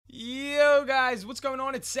guys, what's going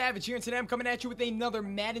on? It's Savage here, and today I'm coming at you with another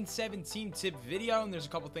Madden 17 tip video, and there's a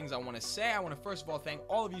couple things I want to say. I want to first of all thank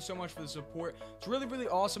all of you so much for the support. It's really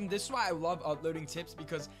awesome. This is why I love uploading tips,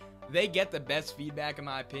 because they get the best feedback, in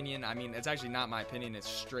my opinion. I mean, it's actually not my opinion, it's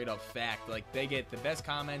straight up fact. Like, they get the best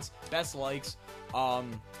comments, best likes.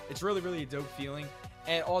 It's really a dope feeling.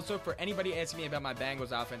 And also, for anybody asking me about my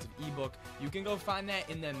Bengals offensive ebook, you can go find that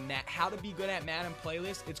in the How to Be Good at Madden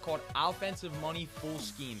playlist. It's called Offensive Money Full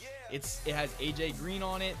Scheme. It has AJ Green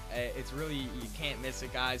on it. It's really, you can't miss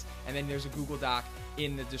it, guys. And then there's a Google Doc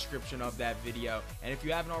in the description of that video. And if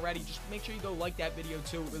you haven't already, just make sure you go like that video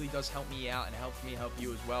too. It really does help me out and helps me help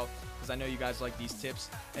you as well, because I know you guys like these tips.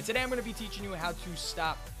 And today I'm going to be teaching you how to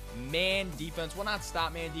stop man defense. Well, not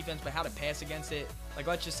stop man defense, but how to pass against it. Like,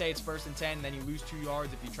 let's just say it's 1st and 10, and then you lose 2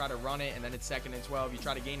 yards if you try to run it, and then it's 2nd and 12. You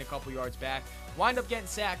try to gain a couple yards back, wind up getting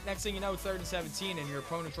sacked. Next thing you know, 3rd and 17, and your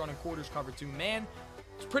opponent's running quarters cover 2 man.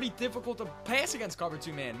 It's pretty difficult to pass against cover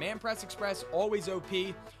 2 man. Man press express, always OP.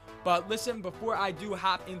 But listen, before I do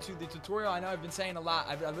hop into the tutorial, I know I've been saying a lot.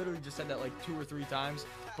 I literally just said that like 2 or 3 times.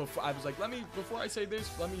 Before I was like, before I say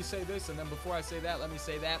this, let me say this, and then before I say that, let me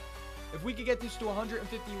say that. If we could get this to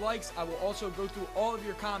 150 likes, I will also go through all of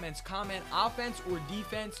your comments. Comment offense or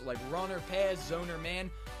defense, like run or pass, zone or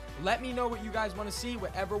man. Let me know what you guys want to see.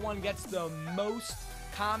 Whichever one gets the most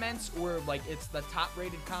comments, or like it's the top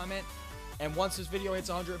rated comment. And once this video hits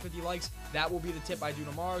 150 likes, that will be the tip I do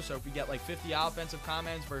tomorrow. So if we get like 50 offensive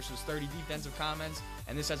comments versus 30 defensive comments,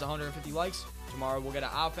 and this has 150 likes, tomorrow we'll get an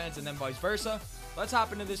offense, and then vice versa. Let's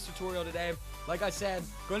hop into this tutorial today. Like I said,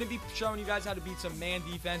 going to be showing you guys how to beat some man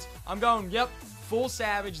defense. I'm going, yep, full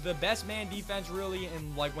Savage, the best man defense really,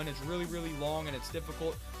 and like when it's really long and it's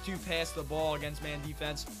difficult to pass the ball against man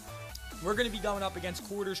defense. We're going to be going up against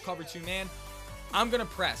quarters, cover 2 man. I'm going to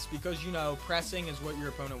press, because, you know, pressing is what your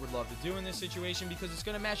opponent would love to do in this situation, because it's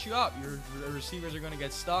going to mess you up. Your receivers are going to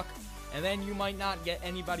get stuck, and then you might not get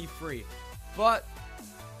anybody free. But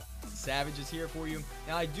Savage is here for you.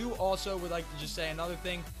 Now, I do also would like to just say another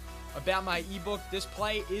thing about my ebook. This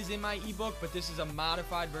play is in my ebook, but this is a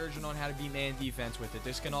modified version on how to beat man defense with it.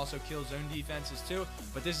 This can also kill zone defenses too,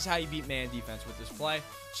 but this is how you beat man defense with this play.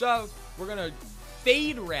 So we're going to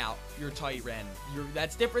fade route your tight end.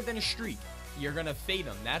 That's different than a streak. You're going to fade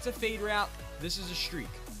them. That's a fade route. This is a streak.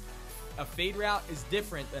 A fade route is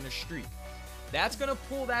different than a streak. That's going to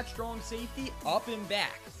pull that strong safety up and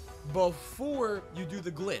back before you do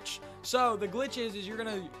the glitch. So the glitch is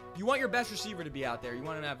you want your best receiver to be out there. You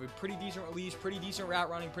want to have a pretty decent release, pretty decent route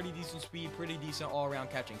running, pretty decent speed, pretty decent all-around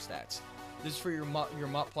catching stats. This is for your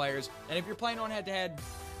MUT players. And if you're playing on head-to-head,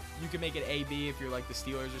 you can make it AB if you're like the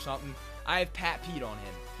Steelers or something. I have Pat Pete on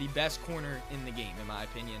him, the best corner in the game, in my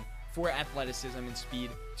opinion, for athleticism and speed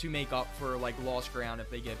to make up for like lost ground if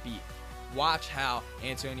they get beat. Watch how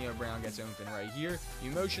Antonio Brown gets open right here.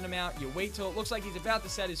 You motion him out. You wait till it looks like he's about to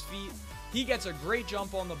set his feet. He gets a great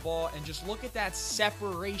jump on the ball, and just look at that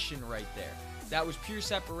separation right there. That was pure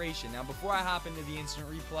separation. Now, before I hop into the instant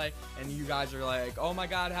replay, and you guys are like, oh my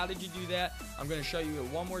God, how did you do that? I'm going to show you it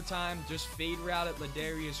one more time. Just fade route at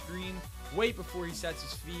Ladarius Green. Wait before he sets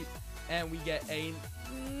his feet. And we get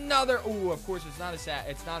another, ooh, of course, it's not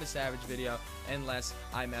a Savage video unless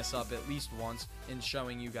I mess up at least once in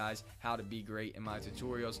showing you guys how to be great in my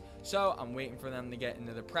tutorials. So I'm waiting for them to get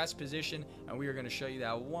into the press position, and we are going to show you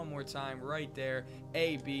that one more time right there.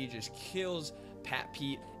 AB just kills Pat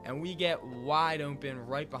Pete, and we get wide open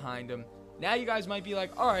right behind him. Now you guys might be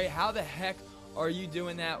like, all right, how the heck are you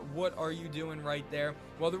doing that? What are you doing right there?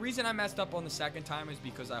 Well, the reason I messed up on the second time is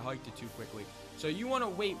because I hiked it too quickly. So you want to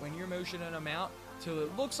wait when you're motioning him out till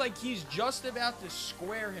it looks like he's just about to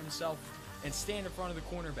square himself and stand in front of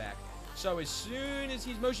the cornerback. So as soon as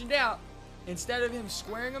he's motioned out, instead of him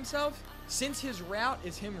squaring himself, since his route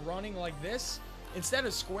is him running like this, instead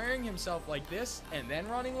of squaring himself like this and then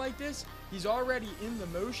running like this, he's already in the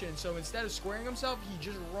motion. So instead of squaring himself, he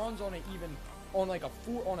just runs on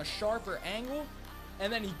a sharper angle,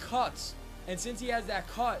 and then he cuts. And since he has that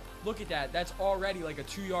cut, look at that. That's already like a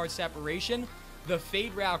 2-yard separation. The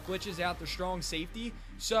fade route glitches out the strong safety.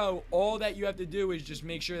 So all that you have to do is just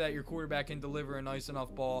make sure that your quarterback can deliver a nice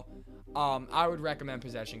enough ball. I would recommend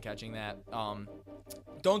possession catching that.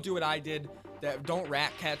 Don't do what I did. Don't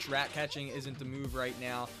rat catch. Rat catching isn't the move right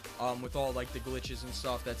now. With all like the glitches and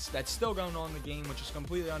stuff that's still going on in the game, which is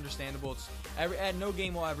completely understandable. No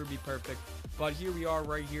game will ever be perfect. But here we are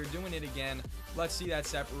right here doing it again. Let's see that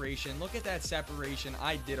separation. Look at that separation.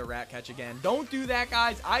 I did a rat catch again. Don't do that,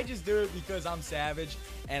 guys. I just do it because I'm Savage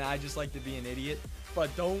and I just like to be an idiot. but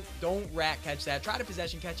don't rat catch that. Try to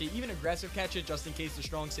possession catch it, even aggressive catch it, just in case the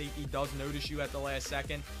strong safety does notice you at the last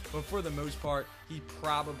second. But for the most part, he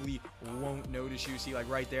probably won't notice you. See, like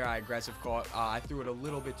right there, I aggressive caught. I threw it a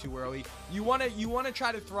little bit too early. You wanna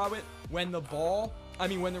try to throw it when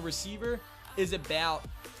when the receiver is about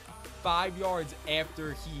 5 yards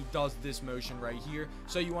after he does this motion right here.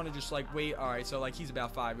 So you want to just like wait. All right, so like he's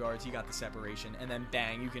about 5 yards, he got the separation, and then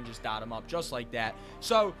bang, you can just dot him up just like that.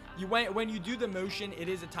 So when you do the motion, it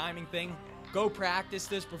is a timing thing. Go practice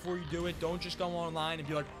this before you do it. Don't just go online and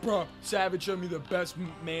be like, bruh, Savage showed me the best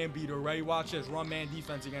man beater, right? Watch this, run man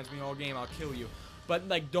defense against me all game, I'll kill you. But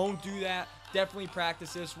like, don't do that. Definitely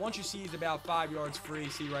practice this. Once you see he's about 5 yards free,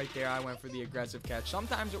 see right there, I went for the aggressive catch.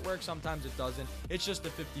 Sometimes it works, sometimes it doesn't. It's just a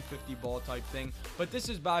 50-50 ball type thing. But this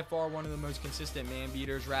is by far one of the most consistent man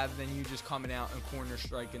beaters, rather than you just coming out and corner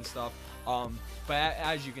strike and stuff. But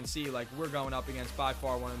as you can see, like, we're going up against by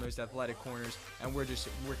far one of the most athletic corners, and we're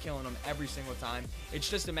killing them every single time. It's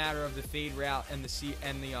just a matter of the fade route and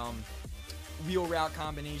the wheel route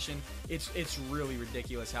combination. It's really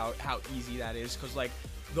ridiculous how easy that is, because like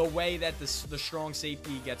the way that the strong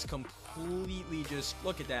safety gets completely, just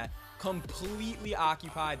look at that, completely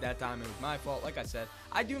occupied that time. It was my fault. Like I said,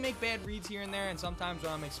 I do make bad reads here and there, and sometimes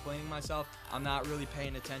when I'm explaining myself, I'm not really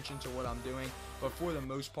paying attention to what I'm doing. But for the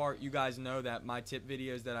most part, you guys know that my tip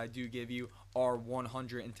videos that I do give you are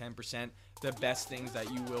 110% the best things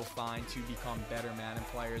that you will find to become better Madden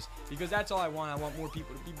players, because that's all I want. I want more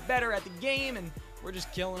people to be better at the game, and we're just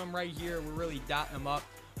killing them right here. We're really dotting them up.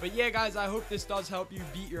 But yeah, guys, I hope this does help you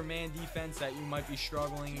beat your man defense that you might be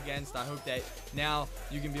struggling against. I hope that now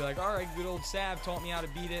you can be like, all right, good old Sav taught me how to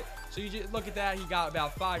beat it. So you just look at that. He got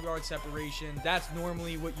about 5 yard separation. That's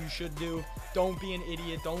normally what you should do. Don't be an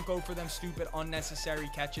idiot. Don't go for them stupid, unnecessary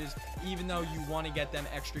catches, even though you want to get them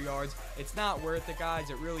extra yards. It's not worth it, guys.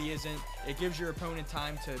 It really isn't. It gives your opponent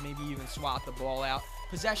time to maybe even swat the ball out.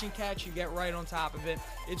 Possession catch, you get right on top of it.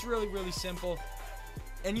 It's really, really simple.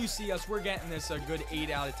 And you see us, we're getting this a good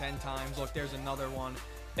 8 out of 10 times. Look, there's another one.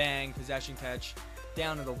 Bang, possession catch,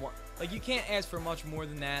 down to the one. Like, you can't ask for much more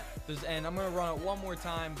than that. And I'm going to run it one more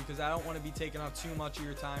time because I don't want to be taking up too much of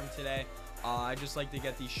your time today. I just like to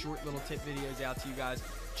get these short little tip videos out to you guys,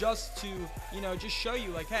 just to, just show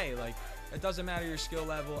you, like, hey, like, it doesn't matter your skill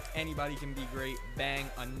level. Anybody can be great. Bang,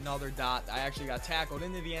 another dot. I actually got tackled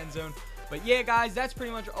into the end zone. But yeah, guys, that's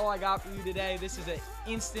pretty much all I got for you today. This is an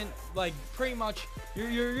instant, like, pretty much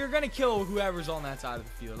you're gonna kill whoever's on that side of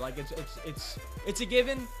the field. Like, it's a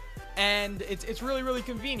given, and it's really, really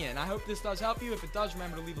convenient. And I hope this does help you. If it does,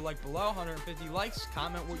 remember to leave a like below. 150 likes.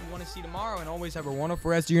 Comment what you want to see tomorrow, and always have a wonderful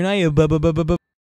rest of your night.